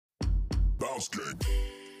Bounce Gang.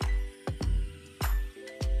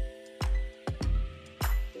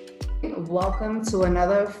 Welcome to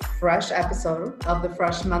another fresh episode of the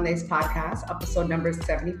Fresh Mondays podcast, episode number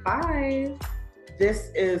 75. This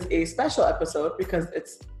is a special episode because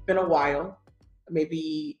it's been a while,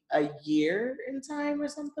 maybe a year in time or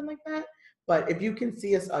something like that. But if you can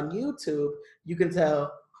see us on YouTube, you can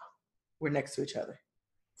tell we're next to each other.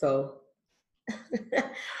 So,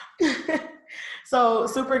 so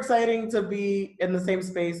super exciting to be in the same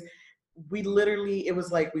space. It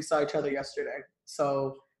was like we saw each other yesterday.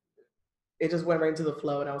 So it just went right into the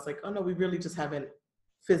flow. And I was like, oh no, we really just haven't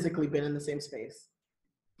physically been in the same space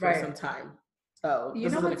for some time. So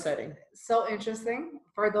this is exciting. So interesting.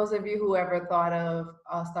 For those of you who ever thought of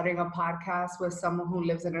starting a podcast with someone who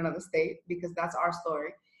lives in another state, because that's our story.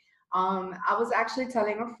 I was actually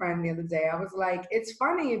telling a friend the other day, I was like, it's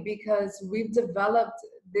funny because we've developed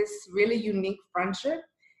this really unique friendship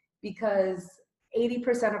because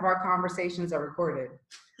 80% of our conversations are recorded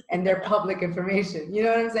and they're public information. You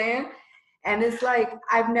know what I'm saying? And it's like,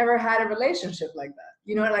 I've never had a relationship like that.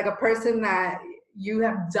 You know, like a person that you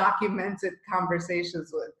have documented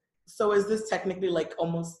conversations with. So is this technically like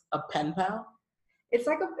almost a pen pal? It's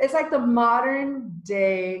like the modern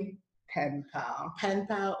day pen pal. Pen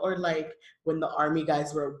pal, or like when the army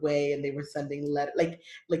guys were away and they were sending letters. Like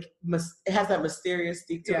it has that mysterious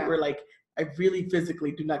state to it where like I really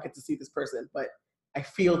physically do not get to see this person, but I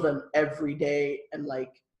feel them every day and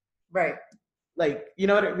like right. Like, you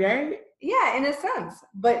know what I mean? Right? Yeah, in a sense,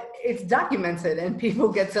 but it's documented and people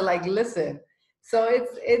get to like listen. So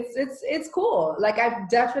it's cool. Like I've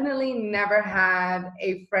definitely never had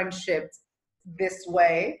a friendship this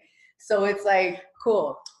way. So it's like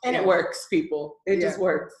cool. And it works, people. It just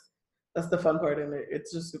works. That's the fun part in it. It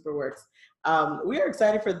just super works. We are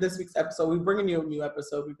excited for this week's episode. We're bringing you a new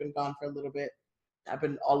episode. We've been gone for a little bit. I've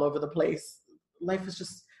been all over the place. Life is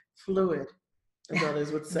just fluid. As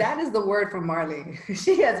others would say. That is the word from Marley.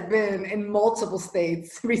 She has been in multiple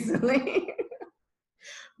states recently.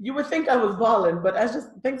 You would think I was balling, but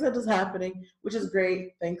things are just happening, which is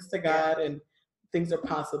great. Thanks to God, and things are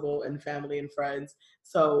possible in family and friends.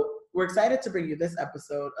 So we're excited to bring you this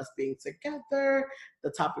episode, us being together, the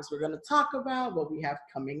topics we're going to talk about, what we have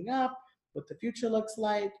coming up, what the future looks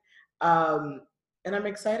like. And I'm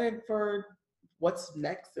excited for what's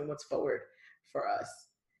next and what's forward for us.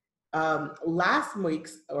 Last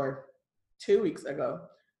week's or 2 weeks ago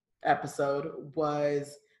episode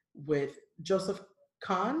was with Joseph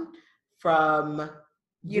Kahn from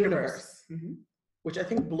Universe, which I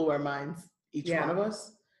think blew our minds, each one of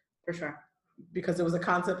us. For sure. Because it was a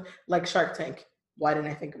concept like Shark Tank. Why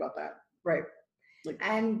didn't I think about that? Right.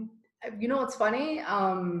 And you know what's funny?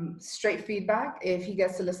 Straight feedback, if he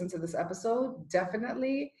gets to listen to this episode,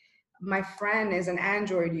 definitely. My friend is an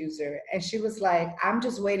Android user, and she was like, I'm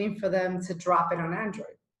just waiting for them to drop it on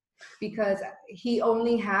Android because he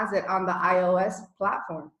only has it on the iOS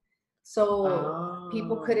platform. So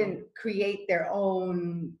people couldn't create their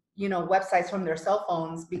own, websites from their cell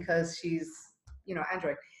phones because she's,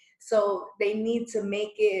 Android. So they need to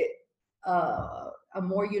make it a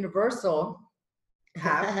more universal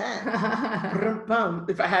app.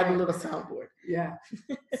 If I had a little soundboard. Yeah.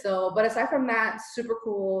 So, but aside from that, super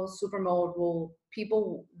cool, super mobile.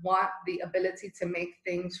 People want the ability to make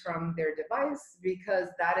things from their device because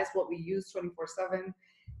that is what we use 24/7.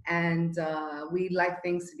 And we like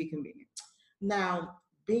things to be convenient. Now,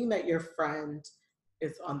 being that your friend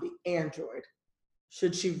is on the Android,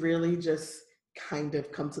 should she really just kind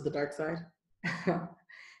of come to the dark side?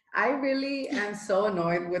 I really am so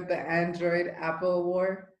annoyed with the Android Apple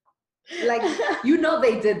war. Like,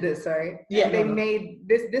 they did this, right? Yeah. And they made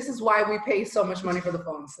this. This is why we pay so much money for the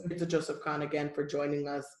phones. To Joseph Kahn again for joining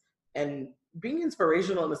us and being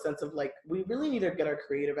inspirational in the sense of like, we really need to get our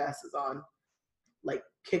creative asses on, like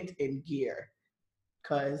kicked in gear,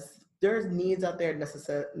 because there's needs out there,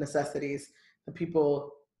 necessities that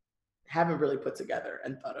people haven't really put together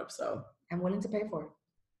and thought of. So I'm willing to pay for it.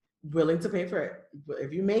 Willing to pay for it.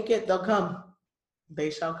 If you make it, they'll come. They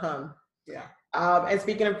shall come. Yeah. And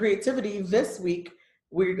speaking of creativity, this week,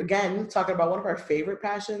 we're again talking about one of our favorite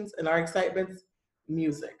passions and our excitements,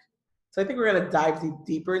 music. So I think we're going to dive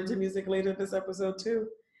deeper into music later in this episode too.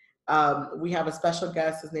 We have a special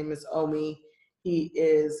guest. His name is Omi. He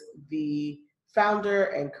is the founder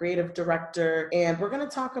and creative director. And we're going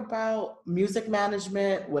to talk about music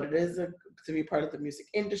management, what it is to be part of the music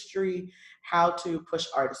industry, how to push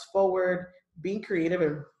artists forward, being creative,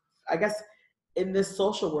 and I guess in this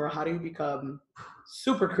social world, how do you become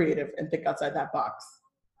super creative and think outside that box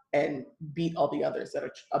and beat all the others that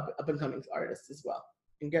are up and coming artists as well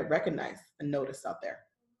and get recognized and noticed out there?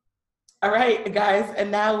 All right, guys,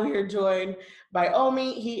 and now we are joined by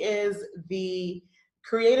Omi. He is the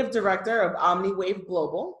creative director of OmniWave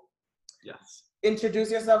Global. Yes.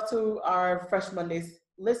 Introduce yourself to our Fresh Mondays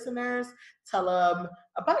listeners. Tell them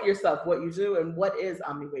about yourself, what you do, and what is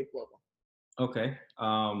OmniWave Global. Okay.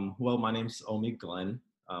 Well, my name's Omi Glenn,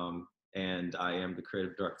 and I am the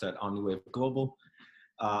creative director at OmniWave Global.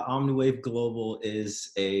 OmniWave Global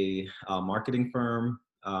is a marketing firm,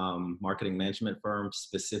 marketing management firm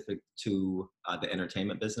specific to the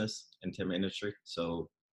entertainment business, entertainment industry. So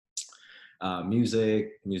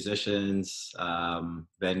music, musicians,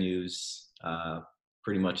 venues,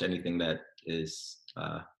 pretty much anything that is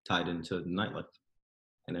tied into nightlife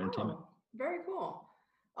and entertainment. Oh, very cool.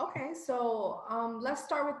 Okay, so let's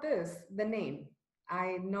start with this, the name.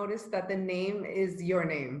 I noticed that the name is your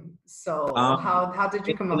name. So how did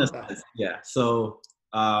you come up with that? Yeah. So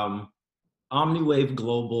OmniWave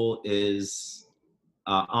Global is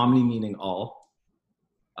Omni meaning all.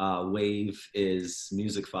 Wave is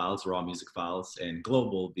music files, raw music files, and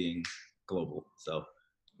global being global. So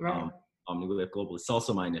OmniWave Global. It's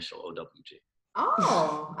also my initial OWG.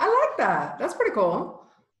 Oh, I like that. That's pretty cool.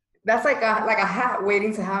 That's like a hat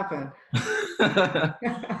waiting to happen.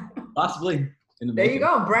 Possibly. There you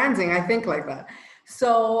go, branding. I think like that.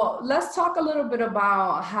 So let's talk a little bit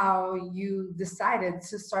about how you decided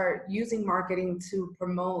to start using marketing to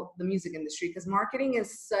promote the music industry, because marketing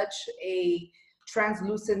is such a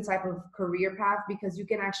translucent type of career path because you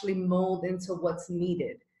can actually mold into what's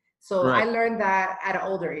needed. So I learned that at an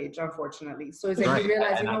older age, unfortunately. So it's like you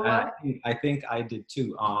realize, you know what? I think I did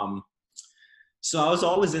too. So I was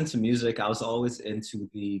always into music. I was always into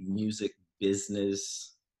the music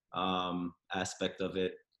business aspect of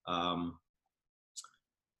it.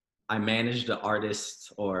 I managed an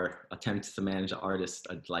artist, or attempted to manage an artist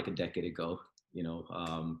like a decade ago, you know,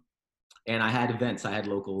 and I had events. I had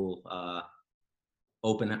local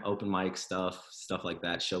open mic stuff like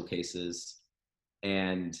that, showcases,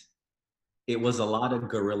 and it was a lot of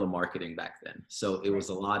guerrilla marketing back then. So it was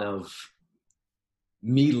a lot of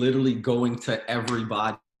me literally going to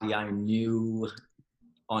everybody I knew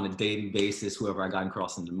on a daily basis, whoever I got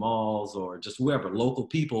across in the malls or just whoever, local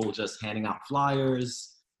people, just handing out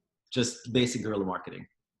flyers, just basic guerrilla marketing.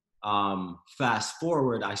 Fast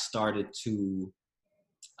forward, I started to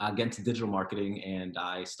get into digital marketing, and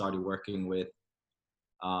I started working with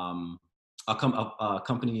a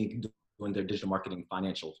company doing their digital marketing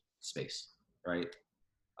financial space, right?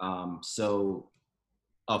 So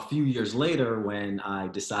a few years later, when I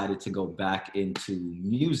decided to go back into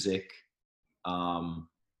music,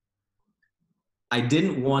 I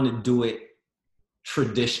didn't want to do it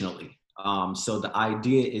traditionally. So the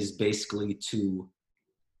idea is basically to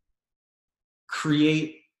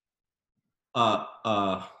create a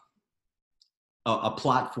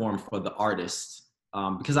platform for the artist,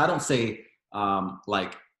 because I don't say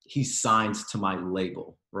like he's signed to my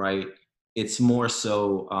label, right? It's more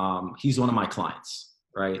so he's one of my clients,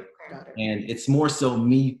 right? And it's more so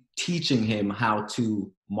me teaching him how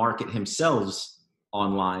to market himself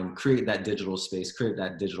online, create that digital space, create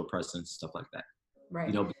that digital presence, stuff like that. Right.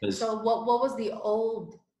 You know, because so what was the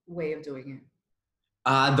old way of doing it?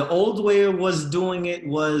 The old way it was doing it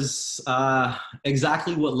was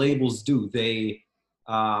exactly what labels do. They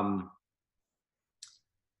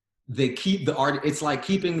keep the art. It's like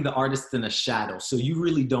keeping the artist in a shadow. So you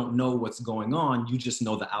really don't know what's going on. You just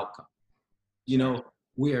know the outcome. You know,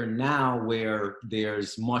 where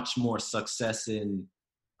there's much more success in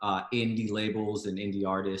indie labels and indie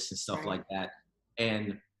artists and stuff like that.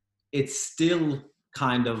 And it's still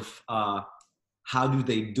kind of how do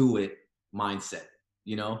they do it mindset,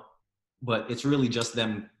 you know? But it's really just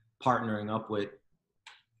them partnering up with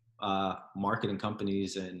marketing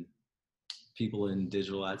companies and people in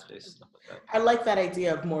digital ad space and stuff like that. I like that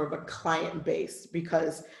idea of more of a client base,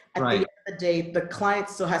 because at the end of the day, the client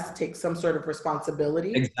still has to take some sort of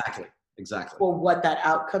responsibility. Exactly. For what that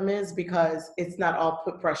outcome is, because it's not all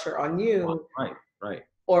put pressure on you. Right.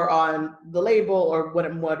 Or on the label, or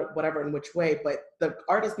whatever in which way, but the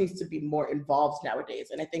artist needs to be more involved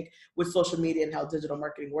nowadays. And I think with social media and how digital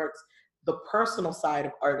marketing works, the personal side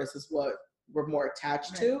of artists is what we're more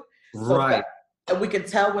attached to. So and we can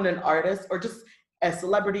tell when an artist, or just a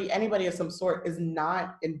celebrity, anybody of some sort, is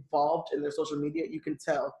not involved in their social media. You can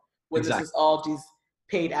tell when this is all these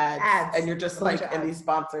paid ads, and you're just like in these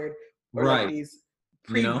sponsored or like these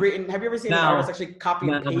pre-written. Have you ever seen an artist actually copy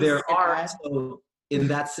and paste there are ad? So in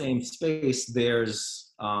that same space,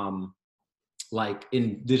 there's like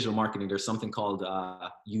in digital marketing, there's something called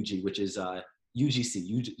UG, which is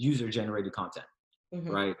UGC, user generated content,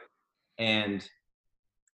 right? And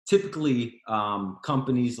typically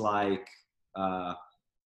companies like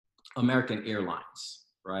American Airlines,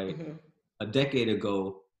 right? Mm-hmm. A decade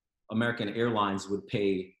ago, American Airlines would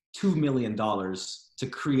pay $2 million to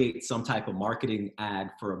create some type of marketing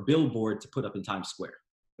ad for a billboard to put up in Times Square,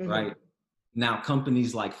 Mm-hmm. right? Now,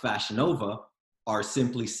 companies like Fashion Nova are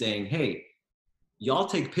simply saying, hey, y'all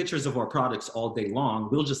take pictures of our products all day long.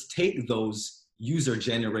 We'll just take those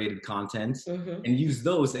user-generated content Mm-hmm. and use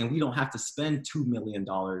those, and we don't have to spend $2 million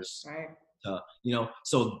Right. to,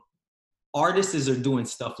 so artists are doing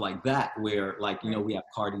stuff like that where, like, we have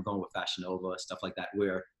Cardi going with Fashion Nova, stuff like that,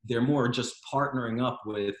 where they're more just partnering up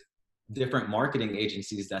with different marketing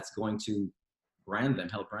agencies that's going to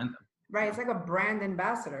help brand them. Right. It's like a brand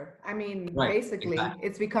ambassador. I mean, Right, basically, exactly.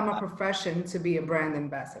 it's become a profession to be a brand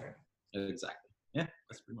ambassador. Exactly. Yeah,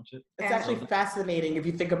 that's pretty much it. It's actually fascinating if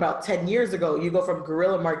you think about 10 years ago, you go from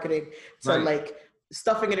guerrilla marketing to like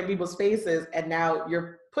stuffing it in people's faces, and now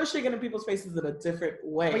you're pushing it in people's faces in a different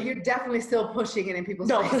way. But you're definitely still pushing it in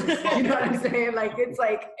people's faces. You know what I'm saying? Like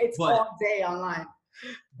it's all day online.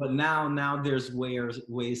 But now there's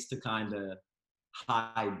ways to kind of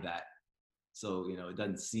hide that. So, it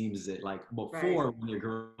doesn't seem as it like before when you're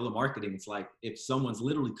guerrilla marketing, it's like if someone's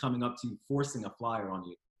literally coming up to you, forcing a flyer on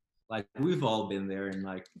you. Like, we've all been there, and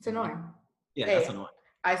like, it's annoying. Yeah, that's annoying.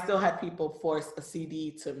 I still had people force a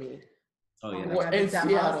CD to me. Oh yeah. In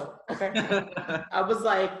Seattle. Okay. I was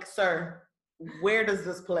like, sir, where does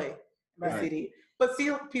this play? The CD. But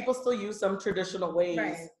see, people still use some traditional ways.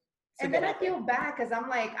 Right. And then I feel bad because I'm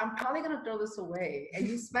like, I'm probably gonna throw this away, and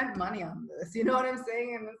you spent money on this. You know what I'm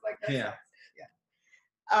saying? And it's like, that sucks.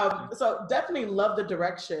 So definitely love the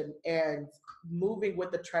direction and moving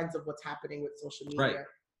with the trends of what's happening with social media. Right.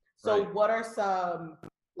 So what are some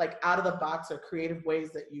like out of the box or creative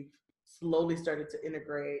ways that you've slowly started to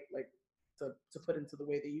integrate, like to put into the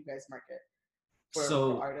way that you guys market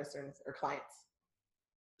for artists or clients?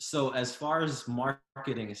 So as far as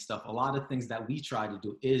marketing and stuff, a lot of things that we try to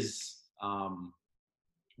do is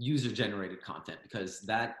user-generated content, because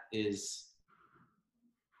that is,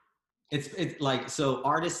 it's like, so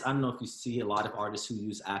artists, I don't know if you see a lot of artists who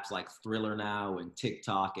use apps like Thriller now and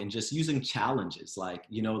TikTok and just using challenges, like,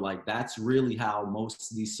 like that's really how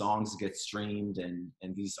most of these songs get streamed and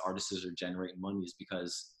these artists are generating money, is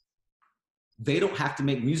because they don't have to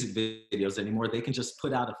make music videos anymore. They can just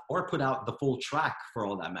put out the full track, for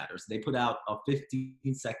all that matters. They put out a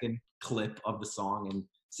 15-second clip of the song and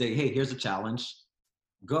say, hey, here's a challenge,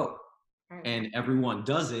 go. Right. And everyone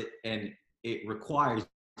does it, and it requires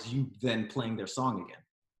you then playing their song again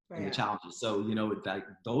in the challenges. So, that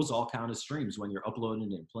those all count as streams when you're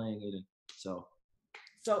uploading and playing it. And so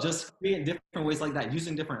just creating different ways like that,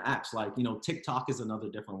 using different apps. Like, TikTok is another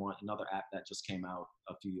different one, another app that just came out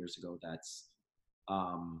a few years ago. That's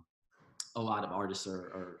a lot of artists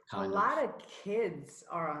are kind of. A lot of kids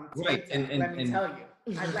are on TikTok, right. And let me tell you.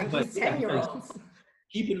 I like these 10-year-olds.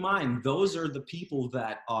 Keep in mind, those are the people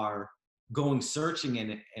that are going searching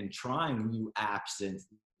and trying new apps, and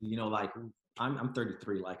like I'm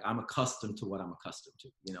 33, like I'm accustomed to what I'm accustomed to.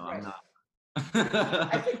 I'm not.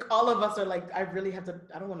 I think all of us are like, I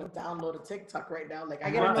don't want to download a TikTok right now. Like I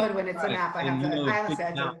get annoyed when it's an app. I have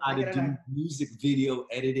to how to do music video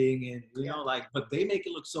editing, and like, but they make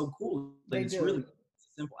it look so cool. Like, it's really a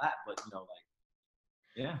simple app, but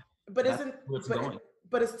yeah. But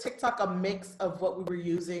is TikTok a mix of what we were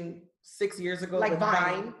using 6 years ago, like with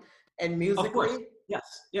Vine and Musical.ly? Of course.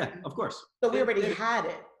 Yes. Yeah. Of course. So we already had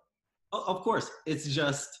it. Of course. It's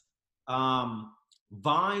just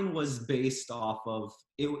Vine was based off of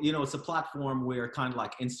it. It's a platform where kind of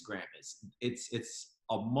like Instagram is. It's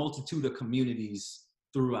a multitude of communities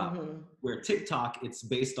throughout. Mm-hmm. Where TikTok, it's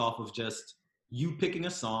based off of just you picking a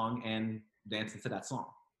song and dancing to that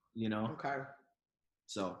song. Okay.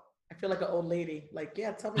 So. I feel like an old lady. Like,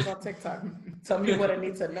 yeah, tell me about TikTok. Tell me what I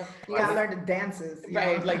need to know. You gotta learn the dances.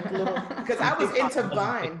 Right, like little, because I was into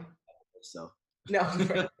Vine. So. No,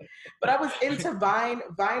 but I was into Vine.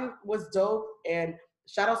 Vine was dope, and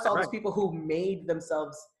shout out to all those people who made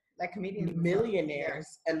themselves like comedians,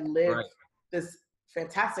 millionaires, and lived this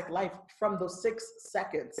fantastic life from those 6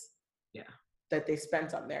 seconds that they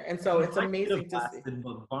spent on there. And so it's amazing to see.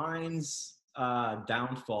 But Vine's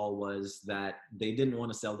downfall was that they didn't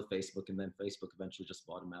want to sell to Facebook, and then Facebook eventually just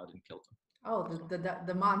bought them out and killed them. Oh,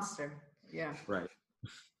 the monster. Yeah. Right.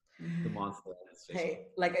 The monster. Hey,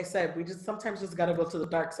 like I said, we sometimes just gotta go to the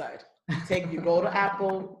dark side. You go to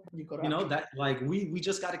Apple, you go to Apple. That, like, we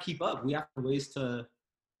just gotta keep up. We have ways to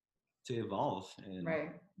to evolve and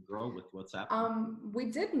Right. grow with what's happening. We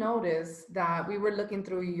did notice that we were looking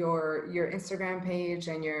through your Instagram page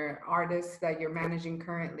and your artists that you're managing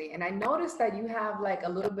currently, and I noticed that you have like a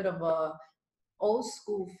little bit of a old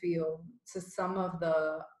school feel to some of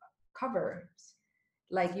the covers.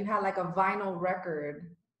 Like you had like a vinyl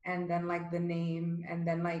record and then like the name and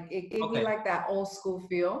then like it gave me Okay. like that old school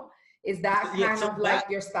feel. Is that Yeah, kind so of that like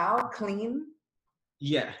your style, clean?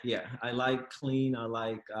 yeah. I like clean, I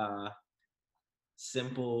like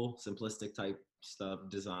simplistic type stuff,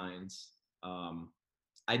 designs.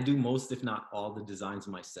 I do most, if not all, the designs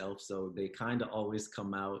myself, so they kind of always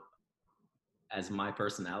come out as my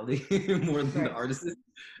personality more than the Right. artist.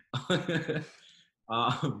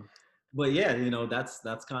 um, but yeah,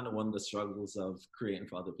 that's kind of one of the struggles of creating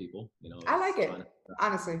for other people. I Is like trying to it.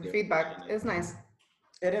 Honestly, their feedback vision. is nice.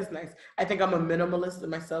 It is nice. I think I'm a minimalist in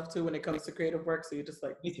myself too when it comes to creative work. So you're just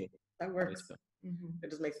like, Me too. that Me works. too. Mhm. It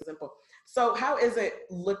just makes it simple. So how is it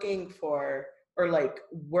looking for or like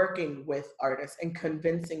working with artists and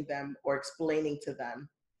convincing them or explaining to them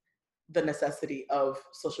the necessity of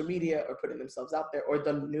social media or putting themselves out there or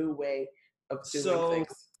the new way of doing So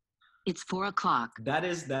things? It's 4 o'clock. that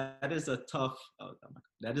is a tough.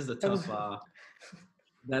 That is a That was- tough.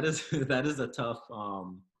 That is a tough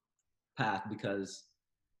path because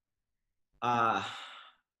uh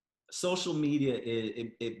social media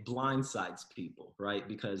it blindsides people, right?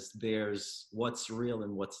 Because there's what's real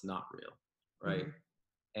and what's not real, right? Mhm.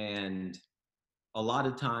 And a lot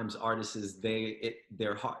of times artists they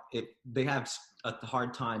have a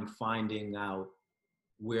hard time finding out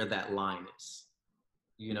where that line is,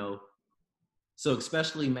 you know. So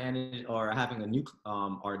especially manage or having a new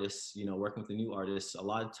artist, working with a new artist, a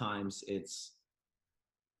lot of times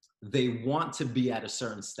they want to be at a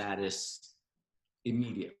certain status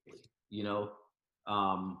immediately,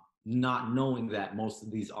 not knowing that most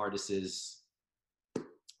of these artists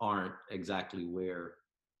aren't exactly where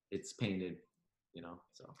it's painted,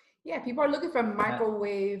 so Yeah, people are looking for that,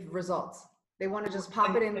 microwave results. They want to just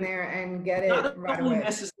pop it in and there and get it not right only away.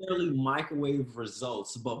 necessarily microwave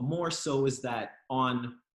results, but more so is that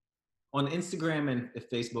on Instagram and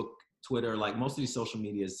Facebook, Twitter, like most of these social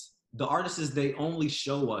medias, the artists they only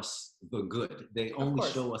show us the good. They Of only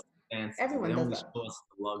course. show us the fancy. Everyone They does only that. show us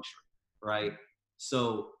the luxury, right?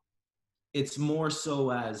 So it's more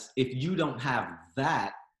so as if you don't have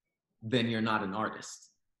that, then you're not an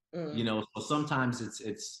artist. Mm. So sometimes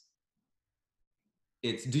it's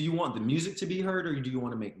do you want the music to be heard or do you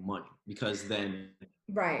want to make money? Because then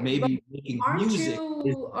Right. But maybe making aren't music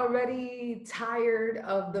is you already tired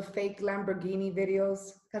of the fake Lamborghini videos?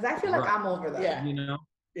 Because I feel like right. I'm over that. Yeah.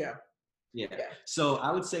 Yeah. Yeah. So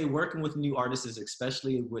I would say working with new artists,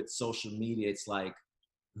 especially with social media, it's like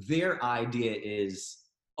their idea is,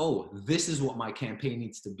 oh, this is what my campaign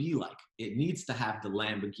needs to be like. It needs to have the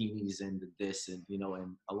Lamborghinis and this and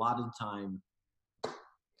and a lot of the time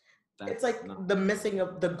It's like the missing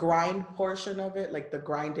of the grind portion of it, like the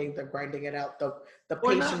grinding it out, the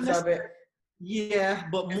or not patience of it. Yeah,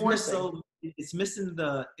 but It's more missing. so it's missing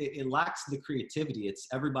it lacks the creativity. It's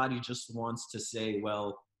everybody just wants to say, well,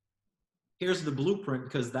 here's the blueprint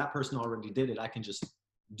because that person already did it. I can just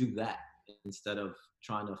do that instead of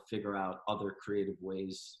trying to figure out other creative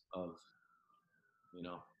ways of,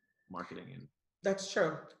 marketing. And That's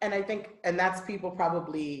true. And I think, and that's people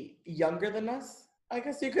probably younger than us, I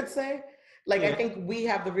guess you could say. Like, I yeah, think we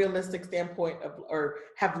have the realistic standpoint of, or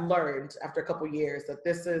have learned after a couple years that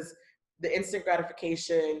this is the instant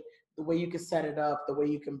gratification, the way you can set it up, the way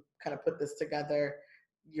you can kind of put this together,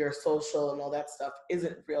 your social and all that stuff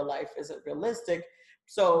isn't real life, isn't realistic.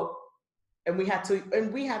 So, and we had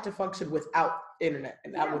to function without internet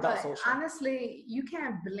and Yeah, without but social. honestly, you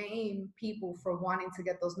can't blame people for wanting to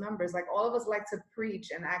get those numbers. Like all of us like to preach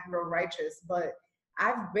and act real righteous, but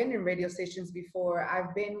I've been in radio stations before.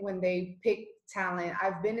 I've been when they pick talent.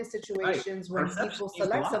 I've been in situations when Perception people means a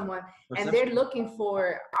select lot. someone and Perception they're means a looking lot.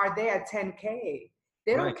 for, are they at 10K?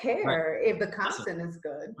 They don't Right, care if the Listen, content is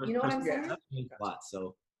good. You know what I'm saying? perception means a lot.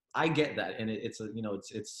 So I get that, and it's a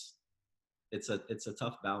it's a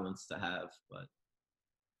tough balance to have, but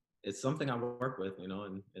it's something I work with,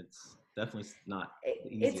 and it's definitely not the It's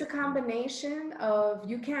a easiest thing. combination of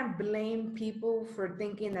you can't blame people for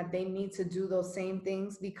thinking that they need to do those same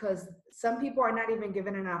things because some people are not even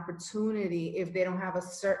given an opportunity if they don't have a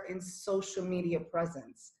certain social media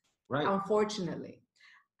presence, Right. unfortunately.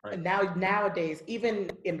 Right. And nowadays, even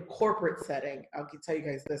in corporate setting, I can tell you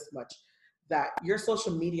guys this much, that your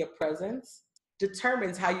social media presence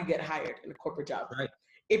determines how you get hired in a corporate job. Right.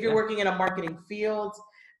 If you're Yeah. working in a marketing field,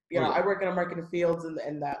 Oh, yeah. I work in a marketing fields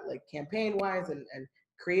and that like campaign wise and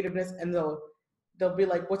creativeness. And they'll be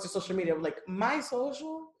like, what's your social media? I'm like, my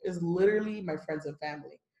social is literally my friends and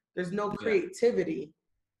family. There's no creativity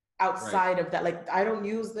outside of that. Like, I don't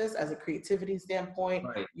use this as a creativity standpoint.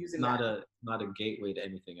 Right. Using Not a gateway to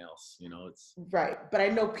anything else, you know. It's right. But I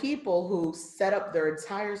know people who set up their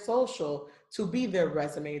entire social to be their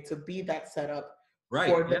resume, to be that setup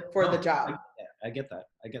for the job. I get that.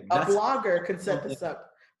 A blogger can set this up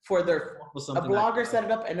for their a blogger set it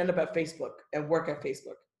up and end up at Facebook and work at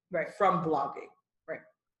Facebook. Right. From blogging. Right.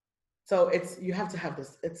 So it's, you have to have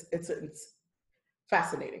this. It's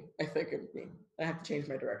fascinating. I think I have to change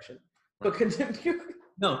my direction. But continue.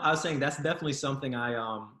 No, I was saying that's definitely something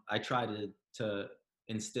I try to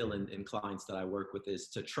instill in clients that I work with, is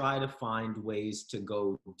to try to find ways to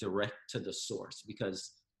go direct to the source.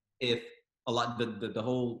 Because if a lot, the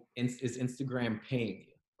whole is Instagram paying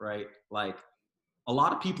you, right? Like, a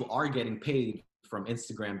lot of people are getting paid from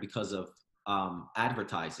Instagram because of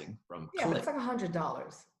advertising from but it's like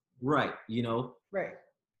 $100. Right, you know? Right.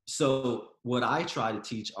 So what I try to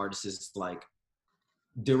teach artists is like,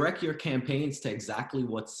 direct your campaigns to exactly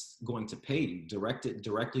what's going to pay you. Direct it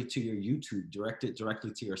directly to your YouTube, direct it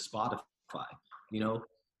directly to your Spotify, you know?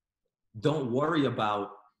 Don't worry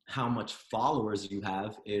about how much followers you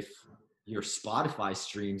have if your Spotify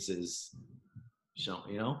streams is shown,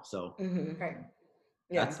 you know? So right.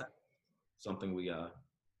 That's something we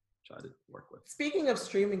try to work with. Speaking of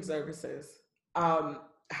streaming services,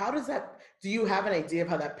 how does that, do you have an idea of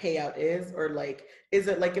how that payout is? Or like, is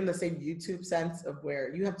it like in the same YouTube sense of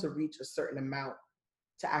where you have to reach a certain amount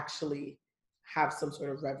to actually have some sort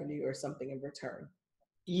of revenue or something in return?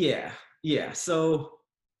 Yeah. So,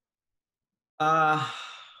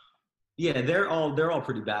 they're all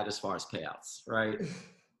pretty bad as far as payouts, right?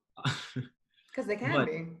 Because they can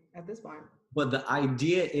be at this point. But the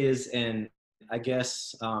idea is, and I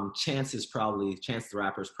guess Chance the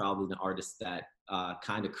Rapper is probably the artist that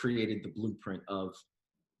kind of created the blueprint of,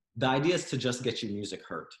 the idea is to just get your music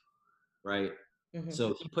heard, right?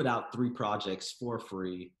 So he put out 3 projects for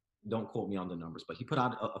free. Don't quote me on the numbers, but he put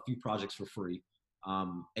out a few projects for free,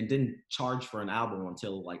 and didn't charge for an album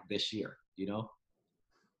until like this year, you know?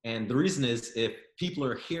 And the reason is, if people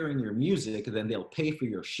are hearing your music, then they'll pay for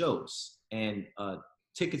your shows. And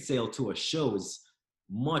ticket sale to a show is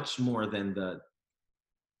much more than the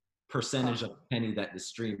percentage of penny that the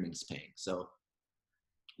streaming's paying. So,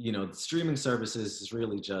 you know, the streaming services is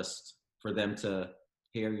really just for them to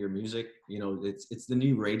hear your music. You know, it's the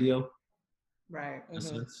new radio. Right.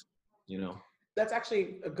 You know. That's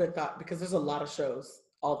actually a good thought, because there's a lot of shows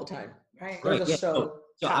all the time. Right. There's a show.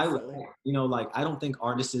 So I would, you know, like, I don't think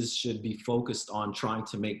artists should be focused on trying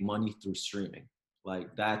to make money through streaming.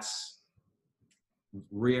 Like, that's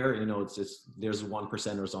rare, you know. It's just, there's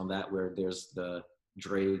 1%ers on that, where there's the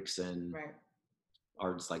Drakes and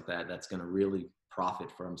artists like that that's going to really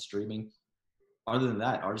profit from streaming. Other than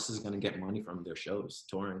that, artists is going to get money from their shows,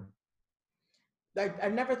 touring. I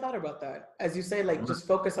never thought about that. As you say, like, just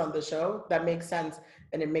focus on the show. That makes sense.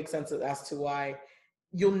 And it makes sense as to why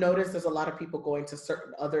you'll notice there's a lot of people going to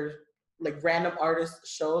certain other, like, random artist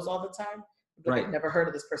shows all the time. But I've never heard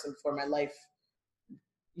of this person before in my life.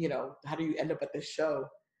 You know, how do you end up at this show?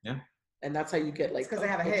 Yeah. And that's how you get, like, because they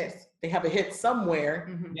have a hit. They have a hit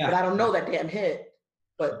somewhere, but I don't know that damn hit.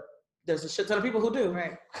 But there's a shit ton of people who do.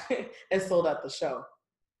 Right. And sold out the show.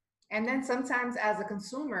 And then sometimes as a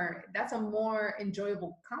consumer, that's a more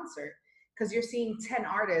enjoyable concert, because you're seeing 10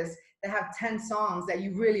 artists that have 10 songs that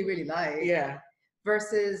you really, really like. Yeah.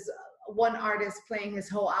 Versus one artist playing his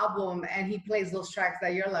whole album and he plays those tracks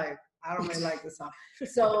that you're like, I don't really like this song.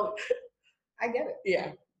 So I get it.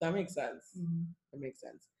 Yeah, that makes sense. That makes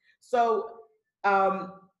sense. So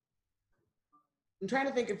I'm trying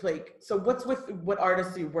to think of, like, so what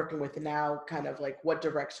artists are you working with now? Kind of like what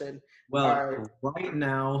direction? Well, right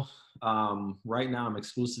now I'm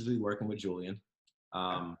exclusively working with Julian.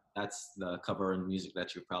 That's the cover and music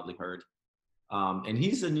that you've probably heard. And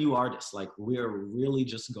he's a new artist. Like, we're really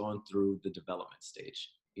just going through the development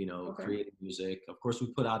stage, you know, creating music. Of course, we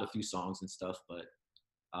put out a few songs and stuff, but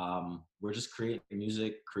we're just creating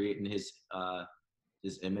music, creating his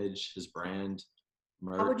image, his brand,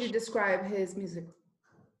 merch. How would you describe his music?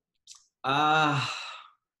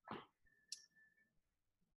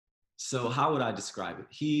 So how would I describe it?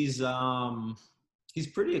 He's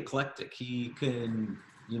pretty eclectic. He can,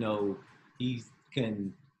 you know, he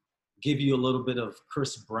can give you a little bit of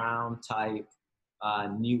Chris Brown type,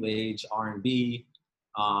 new age R&B,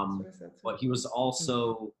 but he was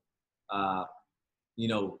also, you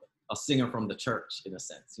know, a singer from the church in a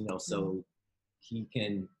sense, you know, so he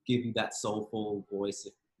can give you that soulful voice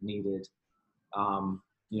if needed.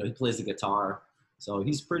 You know, he plays the guitar, so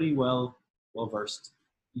he's pretty well well versed.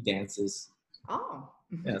 He dances. Oh,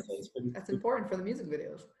 Yeah, so it's pretty. that's important for the music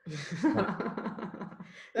videos.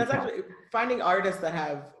 That's actually finding artists that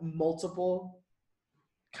have multiple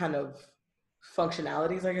kind of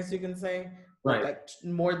functionalities, I guess you can say. Right. Like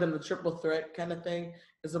more than the triple threat kind of thing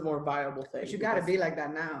is a more viable thing. But you got to be like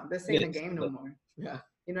that now. This ain't a Yes. game no more. Yeah.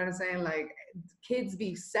 You know what I'm saying? Like kids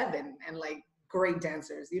be 7 and like great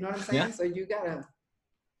dancers. You know what I'm saying? Yeah. So you gotta.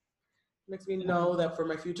 Makes me know that for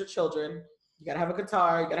my future children, you gotta have a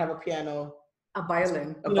guitar, you gotta have a piano, A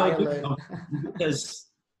violin. a violin. Because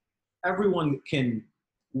everyone can,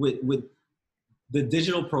 with the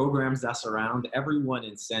digital programs that's around, everyone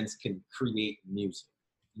in sense can create music.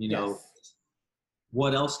 You know, Yes.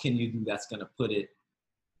 what else can you do that's going to put it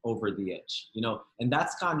over the edge? You know, and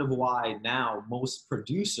that's kind of why now most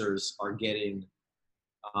producers are getting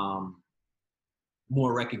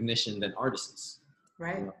more recognition than artists.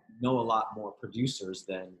 Right. You know a lot more producers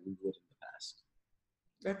than we would in the past.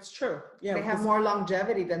 That's true. Yeah. They have because more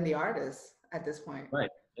longevity than the artists at this point. Right.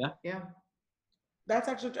 Yeah. Yeah. That's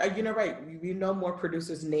actually, you know, right. We know more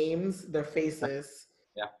producers' names, their faces,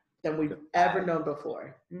 Yeah. than we've ever known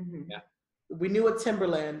before. Mm-hmm. Yeah. We knew a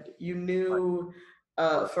Timberland, you knew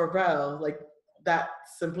Pharrell, like that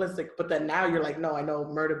simplistic, but then now you're like, no, I know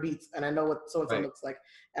Murder Beats and I know what so-and-so Right. looks like.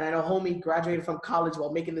 And I know homie graduated from college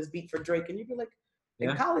while making this beat for Drake. And you'd be like, in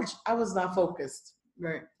Yeah. college, I was not focused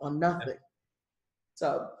Right. on nothing.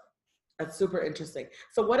 So that's super interesting.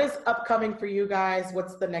 So what is upcoming for you guys?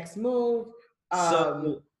 What's the next move?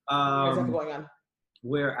 So What's going on?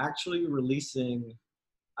 we're actually releasing,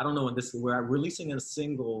 I don't know when this, we're releasing a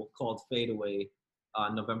single called Fade Away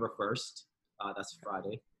November 1st. That's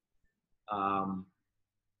Friday.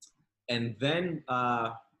 And then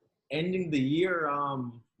ending the year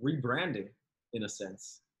rebranding in a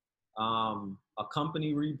sense. A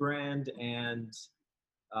company rebrand and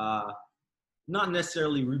not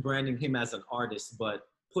necessarily rebranding him as an artist, but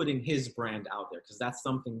putting his brand out there, because that's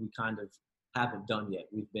something we kind of haven't done yet.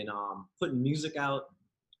 We've been putting music out,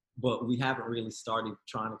 but we haven't really started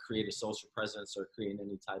trying to create a social presence or create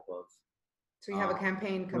any type of So you have a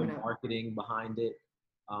campaign coming up. marketing behind it.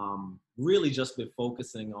 Really just been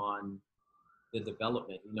focusing on the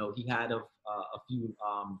development. You know, he had a few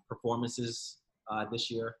performances this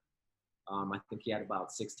year. I think he had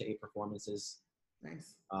about 6 to 8 performances.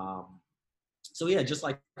 Nice. So yeah, just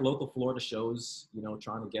like local Florida shows, you know,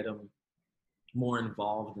 trying to get him more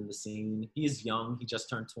involved in the scene. He is young. He just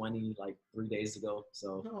turned 20 like 3 days ago.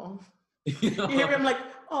 So Oh, you know, you hear him like,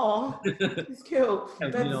 oh, he's cute. you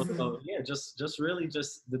know, That's- so yeah, just really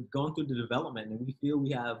just going through the development, and we feel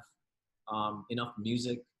we have enough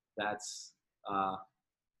music that's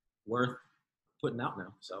worth putting out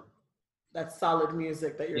now. So That's solid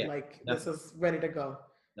music that you're Yeah, like, this is ready to go.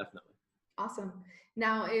 definitely. Awesome.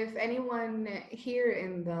 Now, if anyone here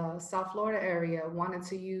in the South Florida area wanted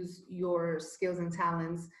to use your skills and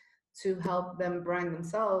talents to help them brand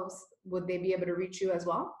themselves, would they be able to reach you as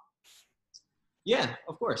well? Yeah,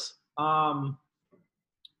 of course.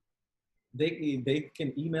 They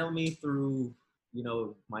can email me through, you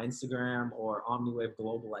know, my Instagram or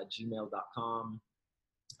omniwaveglobal@gmail.com.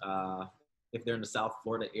 If they're in the South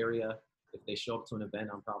Florida area, if they show up to an event,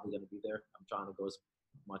 I'm probably going to be there. I'm trying to go as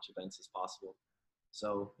much events as possible.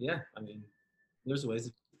 So yeah, I mean, there's ways.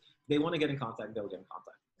 If they want to get in contact, they'll get in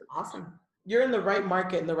contact. Awesome. You're in the right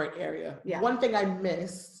market in the right area. Yeah. One thing I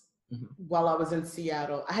missed Mhm. while I was in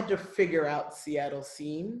Seattle, I had to figure out Seattle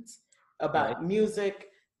scenes about Right.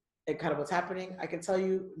 music and kind of what's happening. I can tell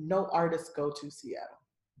you, no artists go to Seattle.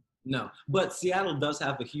 No, but Seattle does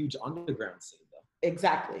have a huge underground scene, though.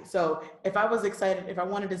 Exactly. So if I was excited, if I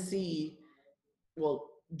wanted to see, well,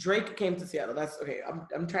 Drake came to Seattle. That's okay.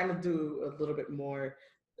 I'm trying to do a little bit more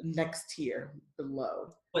next tier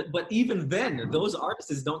below. But even then, those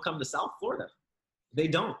artists don't come to South Florida. They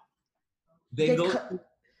don't. They go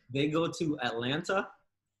to Atlanta,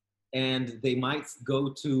 and they might go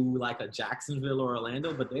to like a Jacksonville or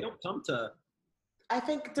Orlando, but they don't come to. I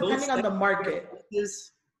think depending on the market.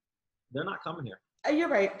 They're not coming here. You're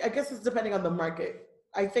right. I guess it's depending on the market.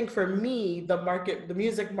 I think for me, the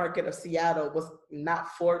music market of Seattle was not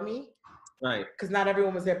for me Right. because not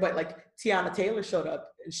everyone was there. But like Tiana Taylor showed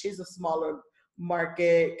up, and she's a smaller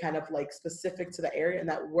market, kind of like specific to the area, and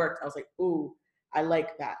that worked. I was like, ooh, I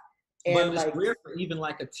like that. And But it's like, weird for even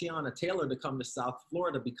like a Tiana Taylor to come to South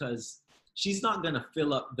Florida because she's not gonna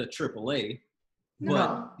fill up the AAA, but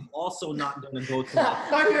no. she's also not gonna go to.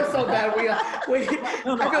 Like, I feel so bad. I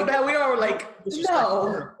feel bad. We are like,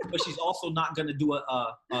 no. But she's also not gonna do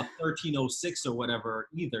a 1306 or whatever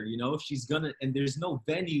either. You know, she's gonna, and there's no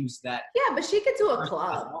venues that. Yeah, but she could do a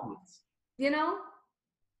club, you know?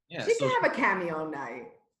 Yeah, She so can have a cameo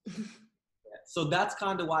night. so that's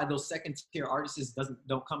kind of why those second tier artists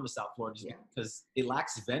don't come to South Florida, just Yeah. because it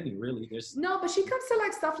lacks venue. Really, there's No, but she comes to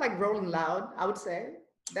like stuff like Rolling Loud, I would say.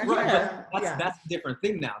 That's right, like but yeah. that's a different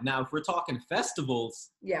thing now. Now, if we're talking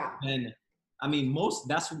festivals, Yeah. then I mean,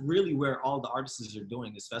 that's really where all the artists are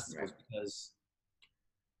doing is festivals, Right. because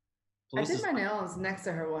I did places my nails next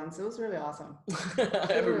to her once. It was really awesome.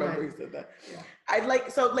 I remember you said that. Yeah.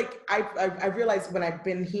 I realized when I've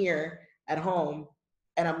been here at home,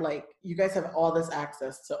 and I'm like, you guys have all this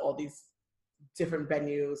access to all these different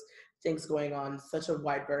venues, things going on, such a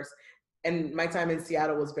wide berth. And my time in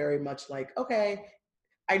Seattle was very much like, okay,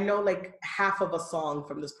 I know like half of a song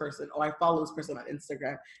from this person, or I follow this person on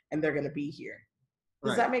Instagram, and they're gonna be here.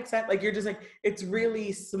 Does that make sense? Like, you're just like, it's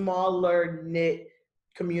really smaller knit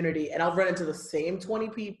community, and I'll run into the same 20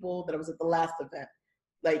 people that I was at the last event.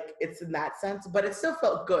 Like, it's in that sense, but it still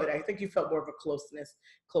felt good. I think you felt more of a close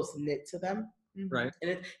knit to them. right?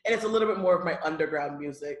 And it's a little bit more of my underground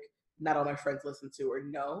music. Not all my friends listen to or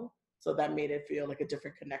know, so that made it feel like a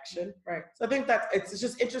different connection. Right. So I think it's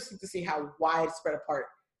just interesting to see how widespread apart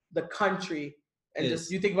the country and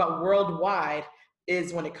just you think about worldwide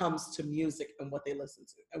is when it comes to music and what they listen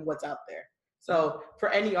to and what's out there. So for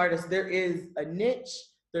any artist, there is a niche,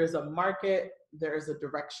 there's a market, there is a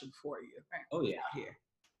direction for you. Right. Oh yeah. Out here.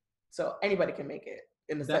 So anybody can make it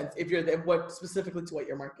in a sense if you're what specifically to what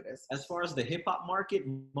your market is. As far as the hip hop market,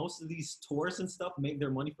 most of these tours and stuff make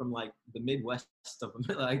their money from like the Midwest of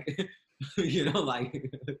them. Like, you know,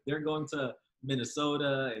 like they're going to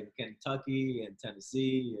Minnesota and Kentucky and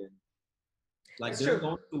Tennessee, and like they're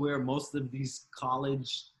going to where most of these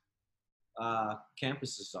college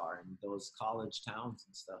campuses are, and those college towns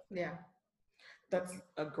and stuff. Yeah. That's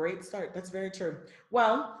a great start. That's very true.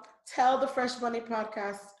 Well, tell the Fresh Money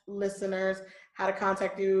Podcast listeners how to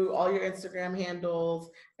contact you, all your Instagram handles.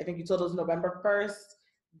 I think you told us November 1st,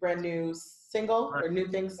 brand new single or new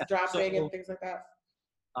things dropping and things like that.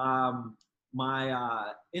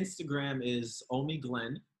 My Instagram is Omi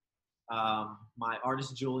Glenn. My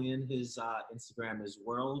artist Julian, his Instagram is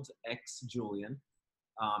World X Julian.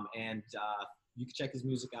 And you can check his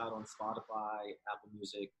music out on Spotify, Apple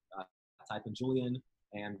Music. Type in Julian,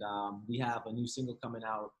 and we have a new single coming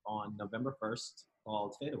out on November 1st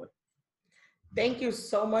called Fade Away. Thank you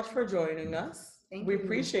so much for joining us. We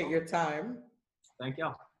appreciate your time. Thank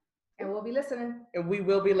y'all. And we'll be listening. And we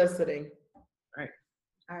will be listening. All right.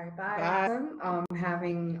 All right, bye.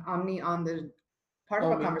 Having Omni on the part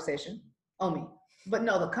of a conversation. Omi. But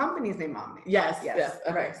no, the company's name Omni. Yes.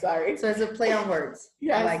 Okay, right. Sorry. So it's a play on words.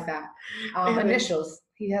 Yes. I like that. Initials.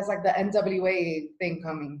 He has like the NWA thing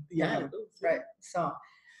coming. Yeah. Right. So,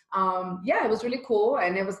 yeah, it was really cool.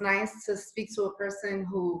 And it was nice to speak to a person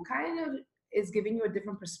who kind of is giving you a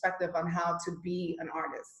different perspective on how to be an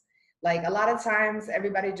artist. Like a lot of times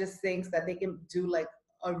everybody just thinks that they can do like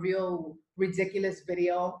a real ridiculous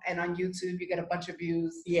video and on YouTube you get a bunch of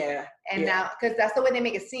views. Yeah. And now, because that's the way they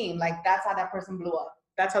make it seem, like that's how that person blew up.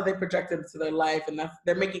 That's how they project it into their life, and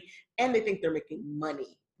they think they're making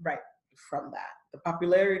money from that. The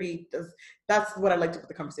popularity that's what I like to put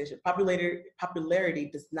the conversation. Popularity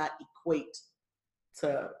does not equate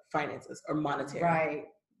to finances or monetary.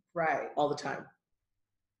 Right. All the time.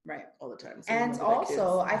 Right. All the time. So and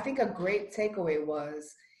also, I think a great takeaway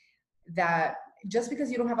was that just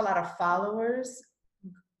because you don't have a lot of followers,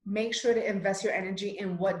 make sure to invest your energy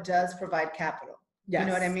in what does provide capital. Yes. You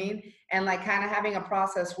know what I mean? And like kind of having a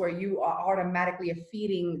process where you are automatically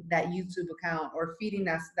feeding that YouTube account or feeding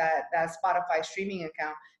that Spotify streaming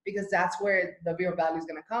account, because that's where the real value is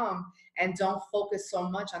going to come. And don't focus so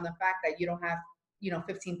much on the fact that you don't have,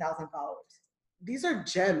 15,000 followers. These are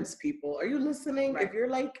gems, people. Are you listening? Right. If you're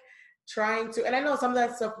like trying to, and I know some of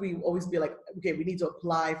that stuff we always be like, okay, we need to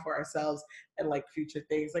apply for ourselves and like future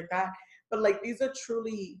things like that. But like, these are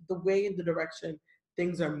truly the way in the direction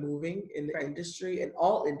things are moving in the industry, in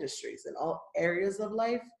all industries, in all areas of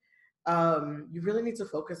life. You really need to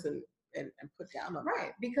focus and put down on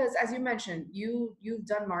that. Because as you mentioned, you've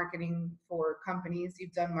done marketing for companies,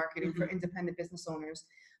 you've done marketing for independent business owners.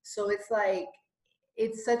 So it's like,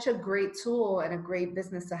 it's such a great tool and a great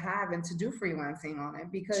business to have and to do freelancing on it,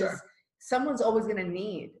 because someone's always going to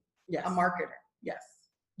need a marketer. Yes.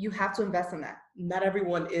 You have to invest in that. Not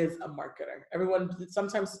everyone is a marketer.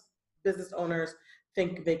 Sometimes business owners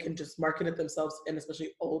think they can just market it themselves, and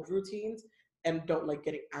especially old routines, and don't like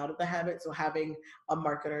getting out of the habit. So having a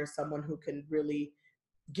marketer, someone who can really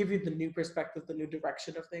give you the new perspective, the new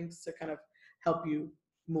direction of things to kind of help you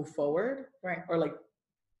move forward, or like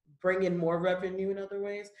bring in more revenue in other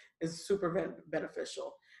ways, is super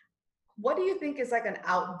beneficial. What do you think is like an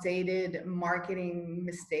outdated marketing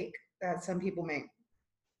mistake that some people make?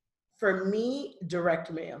 For me,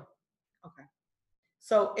 direct mail. Okay.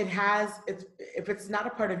 So if it's not a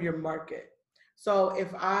part of your market. So if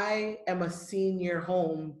I am a senior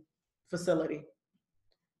home facility,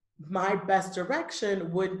 my best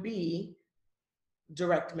direction would be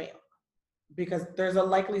direct mail, because there's a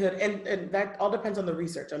likelihood, and that all depends on the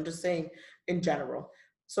research. I'm just saying in general.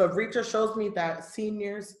 So if research shows me that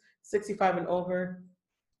seniors 65 and over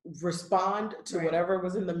respond to Right. whatever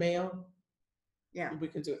was in the mail, Yeah. we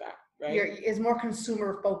can do that, right? It's more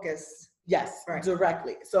consumer focused. Yes, Right.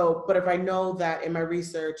 directly. So, but if I know that in my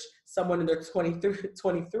research, someone in their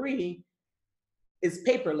 23 is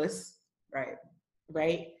paperless, Right.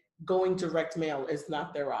 right? Going direct mail is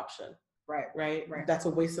not their option, Right. right? Right. That's a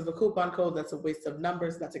waste of a coupon code. That's a waste of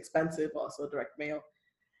numbers. That's expensive, also direct mail.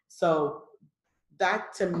 So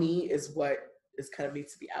that to me is what is kind of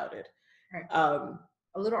needs to be outed. Right. A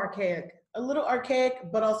A little archaic. little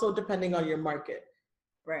archaic, but also depending on your market.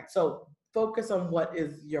 Right. So focus on what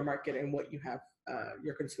is your market and what you have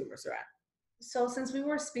your consumers are at. So since we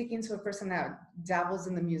were speaking to a person that dabbles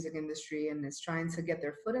in the music industry and is trying to get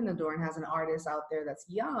their foot in the door and has an artist out there that's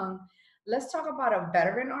young, let's talk about a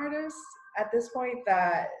veteran artist at this point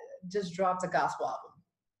that just dropped a gospel album.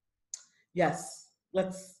 Yes,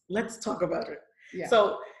 let's talk about it. Yeah.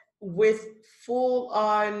 So with full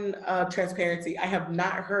on transparency, I have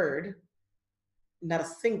not heard not a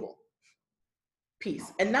single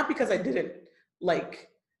piece, and not because I didn't like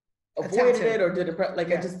avoided it or didn't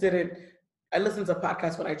I just didn't. I listen to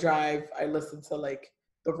podcasts when I drive. I listen to like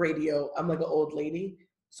the radio. I'm like an old lady,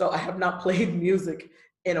 so I have not played music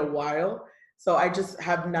in a while. So I just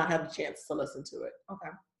have not had a chance to listen to it.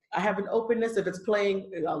 Okay. I have an openness. If it's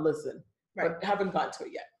playing, I'll listen, but haven't gone to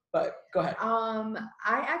it yet. But go ahead. I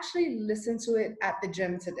actually listened to it at the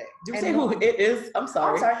gym today. Do you say who it is? I'm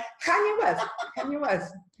sorry. I'm sorry. Kanye West. Kanye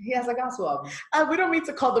West. He has a gospel album. We don't mean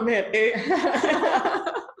to call them man.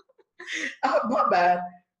 My bad.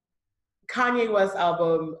 Kanye West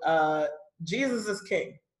album, Jesus is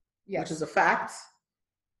King, Yes. which is a fact.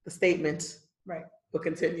 The statement. Right. Will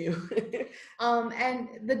continue. And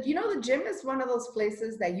the gym is one of those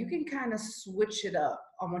places that you can kind of switch it up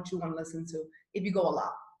on what you want to listen to if you go a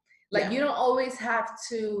lot. Like you don't always have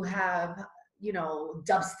to have,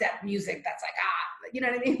 dubstep music that's like, you know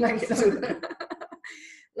what I mean? Like,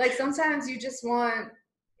 like sometimes you just want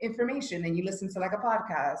information and you listen to like a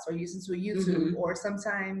podcast or you listen to a YouTube, or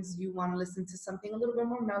sometimes you want to listen to something a little bit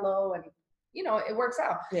more mellow and it works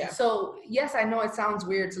out. Yeah. So yes, I know it sounds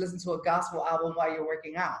weird to listen to a gospel album while you're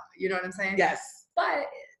working out. You know what I'm saying? Yes. But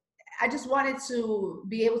I just wanted to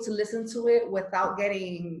be able to listen to it without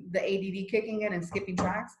getting the ADD kicking in and skipping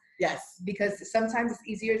tracks. Yes. Because sometimes it's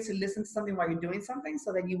easier to listen to something while you're doing something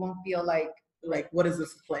so that you won't feel like what is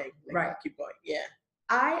this playing? Right. Keep going. Yeah.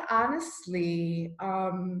 I honestly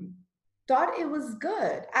thought it was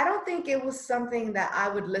good. I don't think it was something that I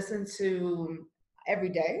would listen to every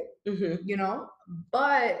day,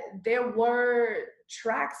 but there were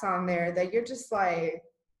tracks on there that you're just like,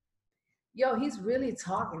 yo, he's really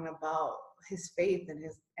talking about his faith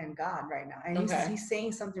and God right now. And he's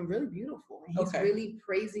saying something really beautiful. And he's really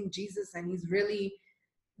praising Jesus and he's really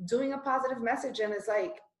doing a positive message. And it's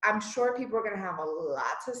like, I'm sure people are going to have a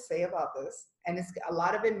lot to say about this. And a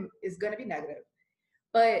lot of it is going to be negative.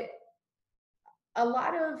 But a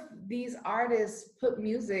lot of these artists put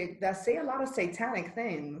music that say a lot of satanic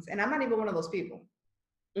things. And I'm not even one of those people.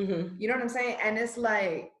 Mm-hmm. You know what I'm saying? And it's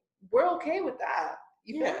like, we're okay with that.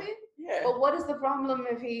 You feel me? Yeah. But what is the problem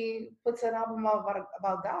if he puts an album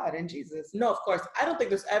about God and Jesus? No, of course. I don't think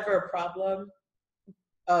there's ever a problem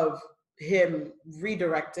of him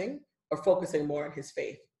redirecting or focusing more on his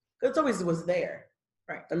faith. Because it always was there.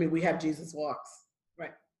 Right. I mean, we have Jesus Walks.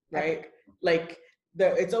 Right. Right? Like,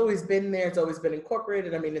 it's always been there. It's always been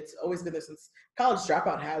incorporated. I mean, it's always been there since College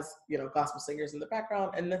Dropout has, gospel singers in the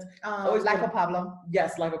background. And that's always Life of Pablo.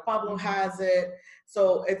 Yes, Life of Pablo has it.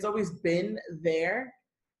 So it's always been there.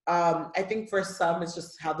 I think for some, it's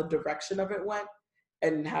just how the direction of it went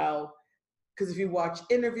and how, because if you watch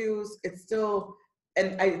interviews, it's still,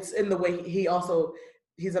 and it's in the way